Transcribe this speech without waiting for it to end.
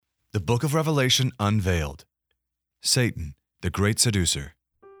The Book of Revelation Unveiled. Satan, the Great Seducer.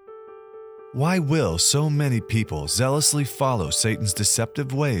 Why will so many people zealously follow Satan's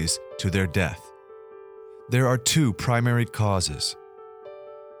deceptive ways to their death? There are two primary causes.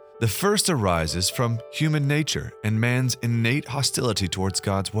 The first arises from human nature and man's innate hostility towards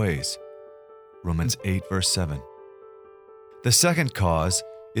God's ways. Romans 8, verse 7. The second cause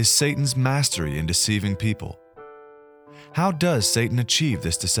is Satan's mastery in deceiving people. How does Satan achieve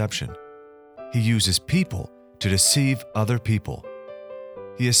this deception? He uses people to deceive other people.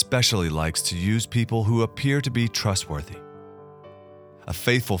 He especially likes to use people who appear to be trustworthy. A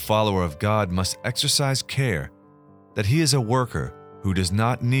faithful follower of God must exercise care that he is a worker who does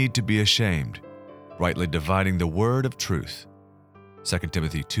not need to be ashamed, rightly dividing the word of truth. 2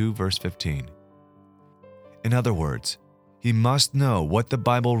 Timothy 2, verse 15. In other words, he must know what the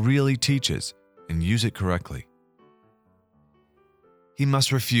Bible really teaches and use it correctly. He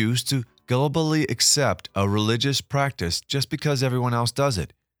must refuse to gullibly accept a religious practice just because everyone else does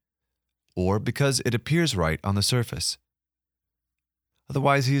it, or because it appears right on the surface.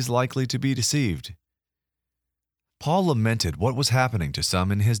 Otherwise, he is likely to be deceived. Paul lamented what was happening to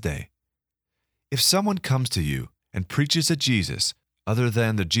some in his day. If someone comes to you and preaches a Jesus other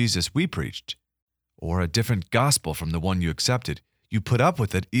than the Jesus we preached, or a different gospel from the one you accepted, you put up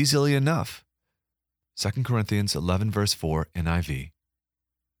with it easily enough. 2 Corinthians 11, verse 4, NIV.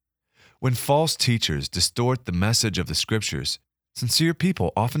 When false teachers distort the message of the Scriptures, sincere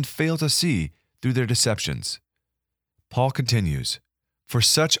people often fail to see through their deceptions. Paul continues, "For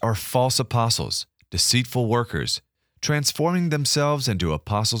such are false apostles, deceitful workers, transforming themselves into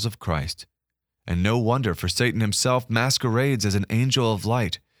apostles of Christ. And no wonder, for Satan himself masquerades as an angel of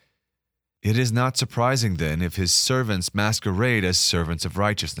light. It is not surprising then if his servants masquerade as servants of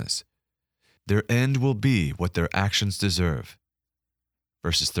righteousness. Their end will be what their actions deserve."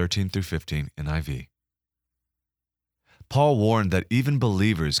 Verses 13 through 15 NIV. Paul warned that even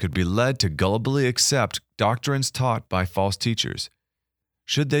believers could be led to gullibly accept doctrines taught by false teachers,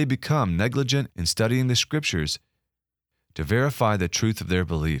 should they become negligent in studying the Scriptures to verify the truth of their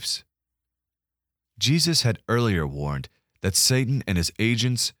beliefs. Jesus had earlier warned that Satan and his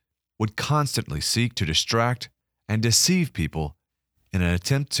agents would constantly seek to distract and deceive people in an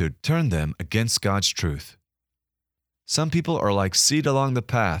attempt to turn them against God's truth. Some people are like seed along the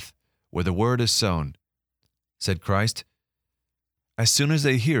path where the word is sown, said Christ. As soon as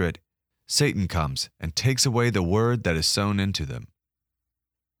they hear it, Satan comes and takes away the word that is sown into them.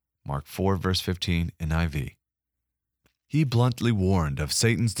 Mark 4, verse 15, NIV. He bluntly warned of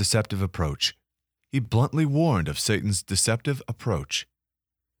Satan's deceptive approach.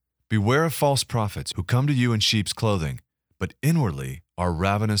 Beware of false prophets who come to you in sheep's clothing, but inwardly are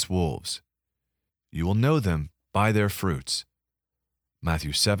ravenous wolves. You will know them by their fruits.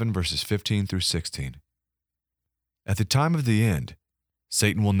 Matthew 7, verses 15 through 16. At the time of the end,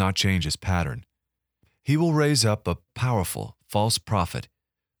 Satan will not change his pattern. He will raise up a powerful false prophet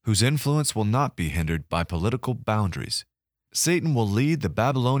whose influence will not be hindered by political boundaries. Satan will lead the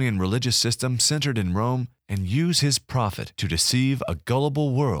Babylonian religious system centered in Rome and use his prophet to deceive a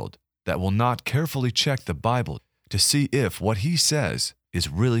gullible world that will not carefully check the Bible to see if what he says is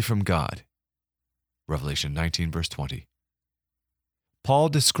really from God. Revelation 19, verse 20. Paul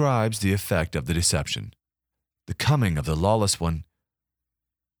describes the effect of the deception. The coming of the lawless one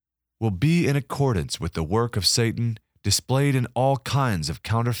will be in accordance with the work of Satan displayed in all kinds of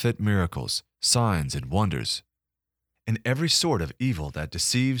counterfeit miracles, signs, and wonders, and every sort of evil that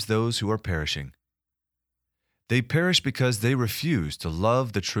deceives those who are perishing. They perish because they refuse to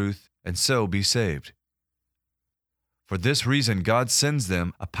love the truth and so be saved. For this reason, God sends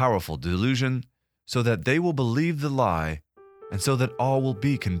them a powerful delusion so that they will believe the lie, and so that all will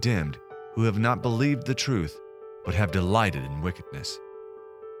be condemned who have not believed the truth, but have delighted in wickedness.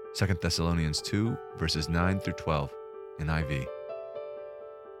 2 Thessalonians 2, verses 9 through 12, NIV.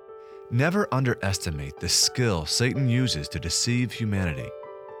 Never underestimate the skill Satan uses to deceive humanity.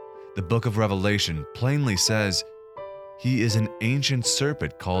 The book of Revelation plainly says, "He is an ancient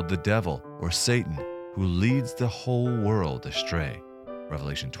serpent called the devil, or Satan, who leads the whole world astray."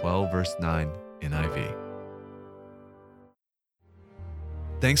 Revelation 12, verse 9, NIV.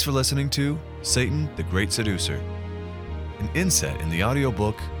 Thanks for listening to Satan, the Great Seducer, an inset in the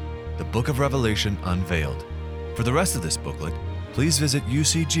audiobook, The Book of Revelation Unveiled. For the rest of this booklet, please visit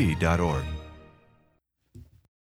ucg.org.